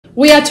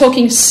We are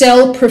talking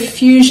cell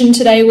perfusion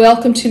today.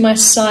 Welcome to my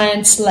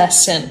science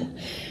lesson.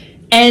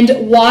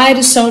 And why it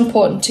is so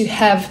important to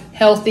have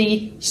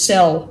healthy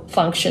cell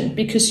function,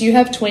 because you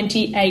have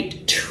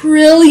 28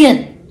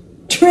 trillion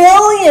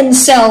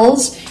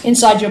cells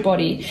inside your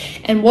body.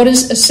 And what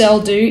does a cell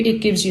do?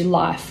 It gives you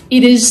life.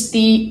 It is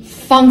the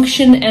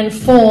function and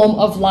form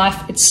of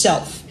life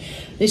itself.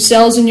 The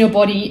cells in your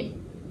body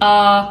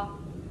are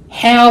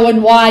how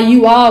and why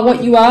you are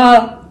what you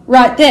are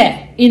right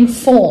there in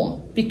form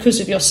because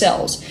of your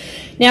cells.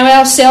 Now,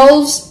 our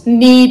cells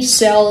need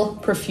cell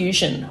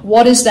perfusion.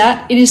 What is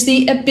that? It is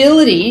the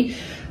ability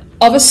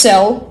of a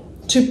cell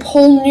to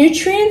pull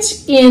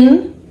nutrients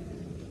in,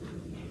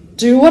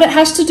 do what it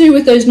has to do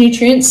with those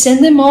nutrients,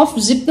 send them off,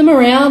 zip them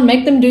around,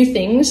 make them do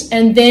things,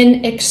 and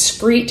then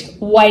excrete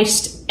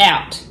waste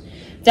out.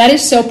 That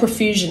is cell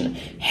perfusion.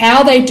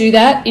 How they do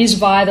that is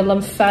via the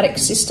lymphatic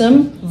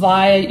system,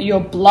 via your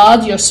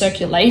blood, your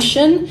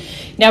circulation.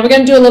 Now we're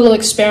going to do a little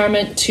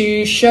experiment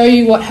to show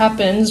you what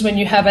happens when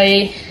you have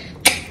a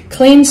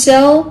clean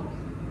cell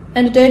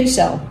and a dirty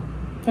cell.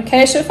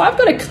 Okay, so if I've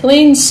got a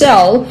clean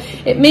cell,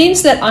 it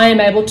means that I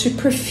am able to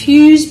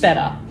perfuse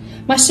better.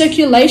 My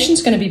circulation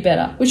is going to be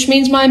better, which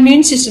means my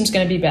immune system is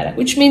going to be better,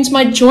 which means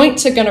my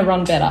joints are going to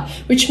run better,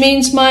 which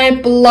means my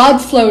blood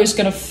flow is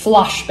going to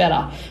flush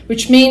better,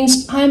 which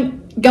means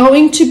I'm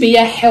going to be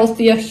a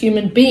healthier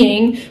human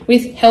being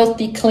with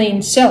healthy,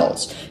 clean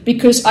cells,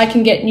 because I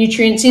can get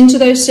nutrients into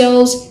those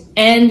cells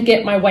and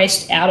get my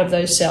waste out of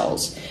those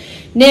cells.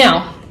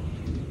 Now,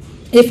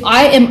 if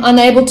I am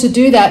unable to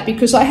do that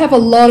because I have a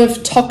lot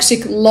of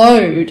toxic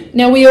load,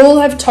 now we all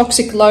have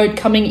toxic load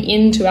coming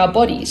into our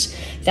bodies.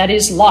 That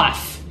is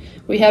life.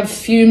 We have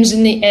fumes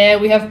in the air,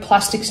 we have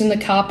plastics in the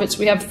carpets,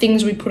 we have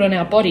things we put on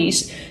our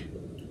bodies.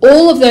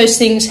 All of those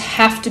things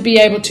have to be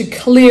able to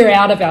clear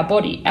out of our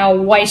body, our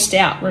waste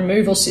out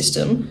removal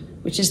system,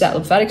 which is that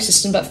lymphatic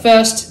system, but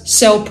first,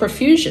 cell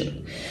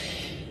perfusion.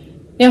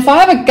 Now, if I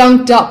have a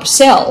gunked up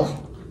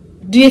cell,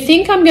 do you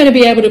think I'm going to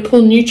be able to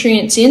pull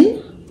nutrients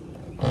in?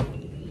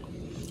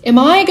 Am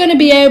I going to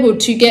be able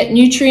to get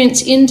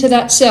nutrients into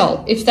that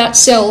cell if that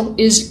cell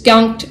is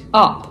gunked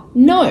up?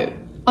 No,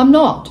 I'm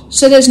not.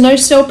 So there's no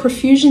cell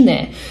perfusion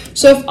there.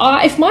 So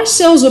if my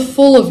cells are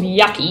full of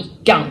yucky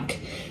gunk,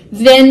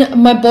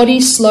 then my body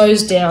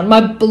slows down,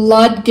 my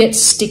blood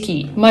gets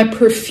sticky, my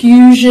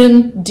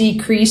perfusion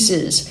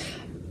decreases.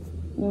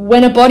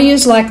 When a body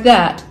is like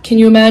that, can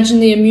you imagine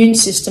the immune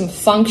system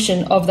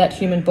function of that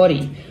human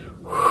body?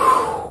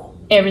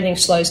 Everything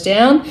slows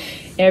down,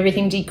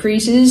 everything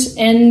decreases,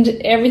 and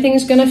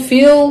everything's going to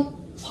feel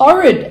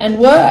horrid and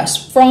worse,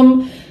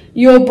 from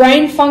your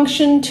brain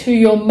function to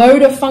your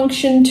motor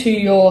function to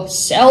your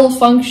cell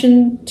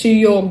function to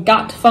your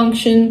gut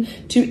function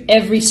to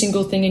every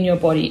single thing in your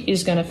body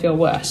is going to feel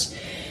worse.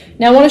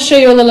 Now I want to show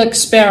you a little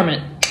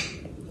experiment.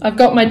 I've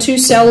got my two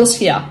cells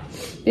here.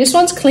 This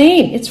one's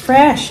clean, it's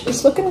fresh,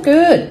 it's looking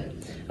good.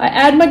 I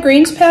add my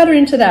greens powder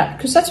into that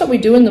because that's what we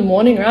do in the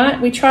morning, right?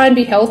 We try and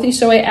be healthy,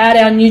 so I add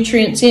our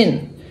nutrients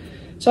in.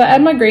 So I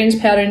add my greens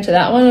powder into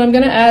that one, and I'm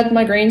going to add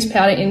my greens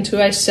powder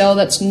into a cell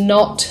that's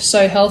not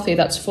so healthy,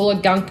 that's full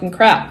of gunk and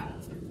crap.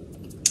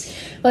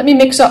 Let me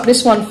mix up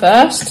this one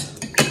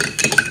first.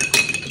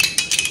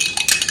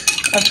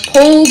 I've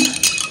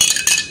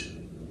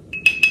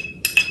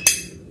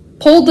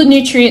pulled the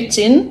nutrients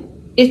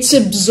in. It's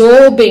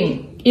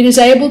absorbing. It is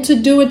able to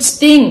do its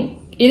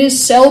thing. It is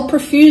cell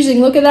perfusing.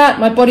 Look at that.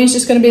 My body's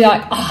just going to be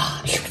like,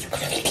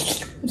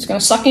 it's going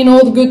to suck in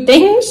all the good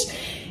things.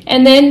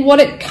 And then what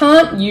it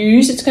can't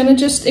use, it's going to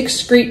just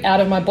excrete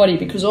out of my body,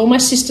 because all my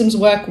systems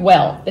work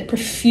well. They're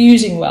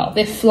perfusing well.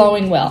 They're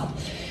flowing well.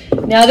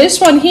 Now this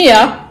one here,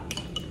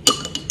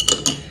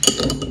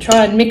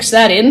 try and mix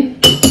that in.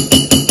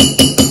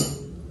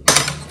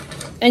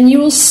 And you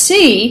will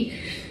see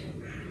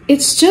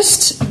it's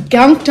just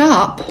gunked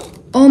up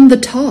on the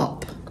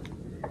top.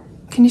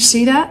 Can you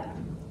see that?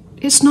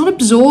 It's not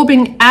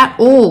absorbing at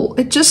all.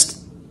 It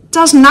just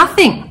does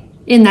nothing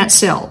in that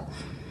cell.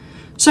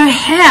 So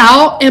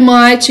how am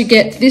I to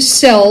get this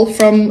cell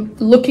from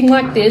looking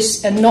like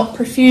this and not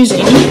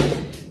perfusing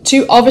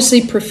to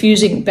obviously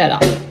perfusing better?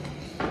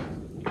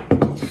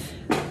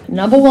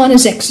 Number one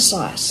is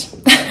exercise.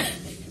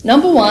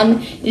 Number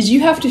one is you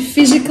have to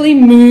physically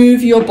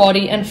move your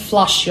body and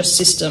flush your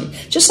system.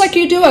 Just like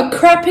you do a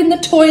crap in the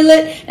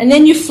toilet and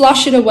then you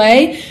flush it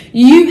away,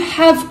 you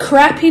have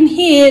crap in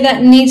here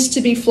that needs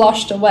to be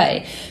flushed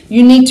away.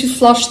 You need to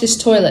flush this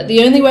toilet.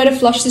 The only way to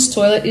flush this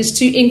toilet is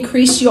to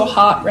increase your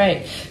heart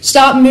rate.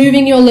 Start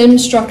moving your limb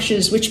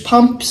structures, which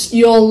pumps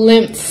your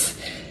lymph.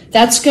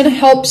 That's going to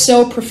help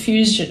cell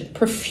perfusion.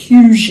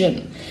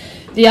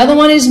 The other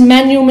one is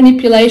manual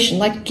manipulation,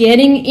 like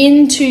getting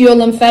into your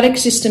lymphatic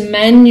system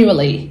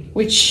manually,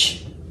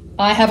 which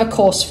I have a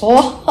course for.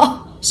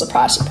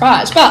 Surprise,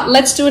 surprise. But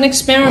let's do an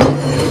experiment.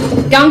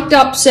 Gunked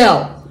up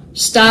cell,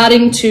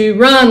 starting to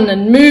run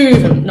and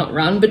move, not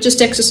run, but just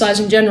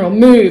exercise in general,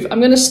 move. I'm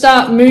going to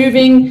start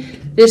moving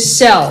this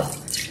cell.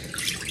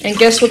 And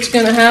guess what's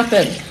going to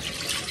happen?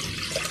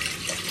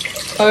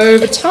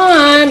 over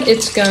time,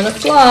 it's going to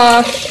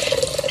flush.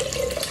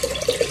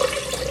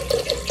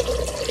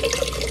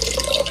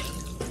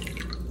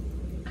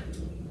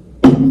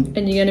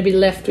 And you're going to be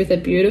left with a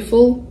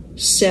beautiful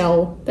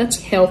cell that's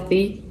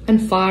healthy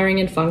and firing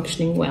and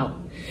functioning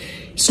well.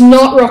 It's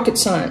not rocket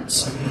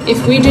science.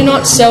 If we do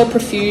not cell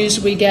perfuse,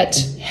 we get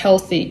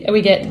unhealthy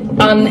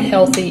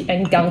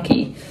and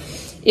gunky.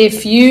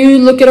 If you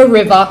look at a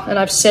river, and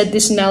I've said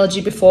this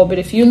analogy before, but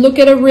if you look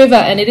at a river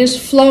and it is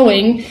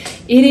flowing,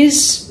 it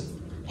is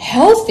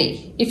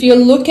healthy. If you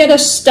look at a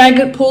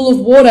stagnant pool of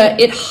water,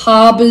 it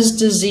harbors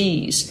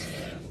disease.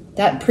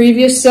 That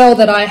previous cell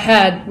that I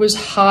had was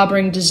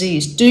harboring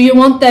disease. Do you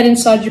want that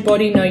inside your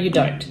body? No, you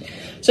don't.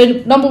 So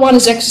number one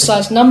is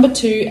exercise. Number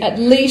two, at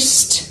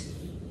least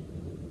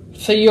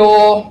for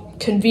your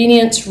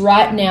convenience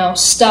right now,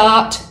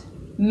 start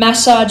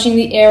massaging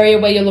the area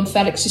where your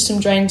lymphatic system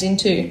drains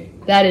into.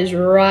 That is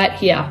right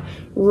here,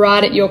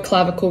 right at your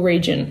clavicle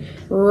region,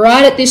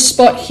 right at this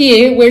spot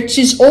here, which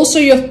is also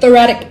your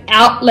thoracic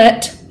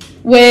outlet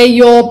where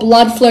your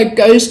blood flow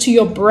goes to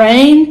your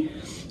brain.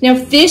 Now,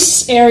 if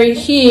this area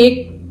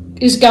here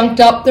is gunked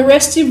up, the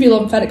rest of your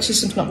lymphatic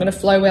system's not going to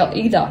flow well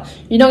either.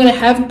 You're not going to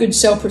have good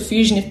cell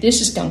perfusion if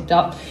this is gunked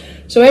up.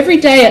 So every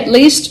day, at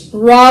least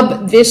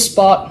rub this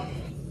spot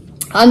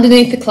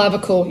underneath the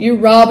clavicle. You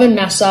rub and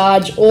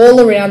massage all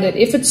around it.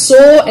 If it's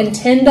sore and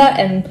tender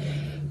and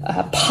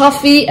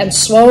puffy and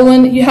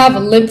swollen, you have a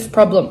lymph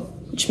problem,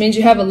 which means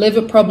you have a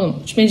liver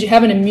problem, which means you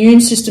have an immune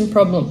system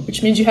problem,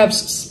 which means you have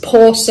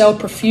poor cell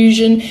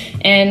perfusion,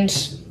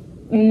 and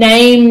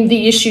name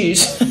the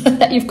issues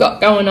that you've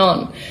got going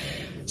on.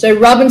 So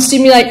rub and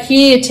stimulate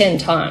here 10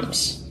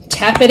 times.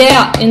 Tap it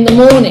out in the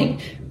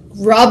morning.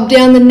 Rub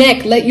down the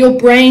neck. Let your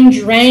brain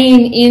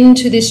drain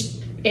into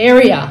this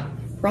area.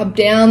 Rub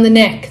down the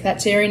neck.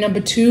 That's area number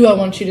 2 I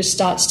want you to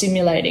start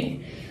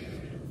stimulating.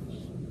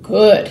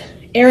 Good.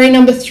 Area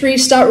number 3,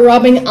 start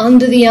rubbing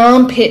under the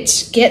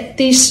armpits. Get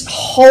this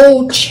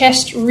whole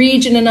chest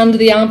region and under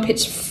the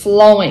armpits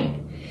flowing.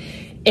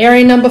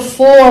 Area number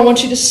 4, I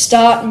want you to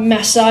start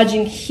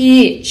massaging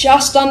here,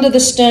 just under the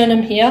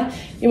sternum here.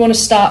 You want to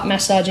start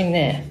massaging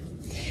there.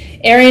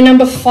 Area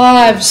number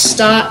 5,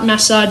 start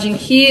massaging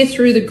here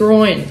through the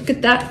groin. Look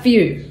at that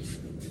view.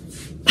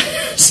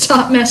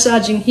 Start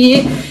massaging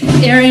here.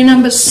 Area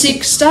number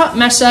 6, start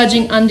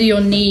massaging under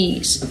your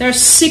knees. There are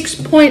 6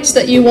 points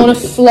that you want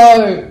to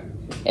flow.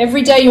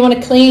 Every day you want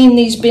to clean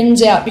these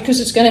bins out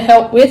because it's going to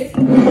help with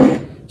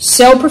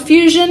cell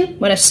perfusion.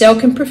 When a cell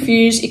can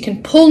perfuse, it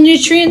can pull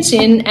nutrients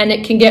in and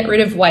it can get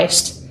rid of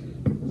waste,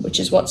 which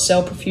is what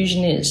cell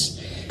perfusion is.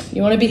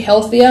 You want to be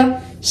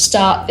healthier?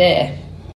 Start there.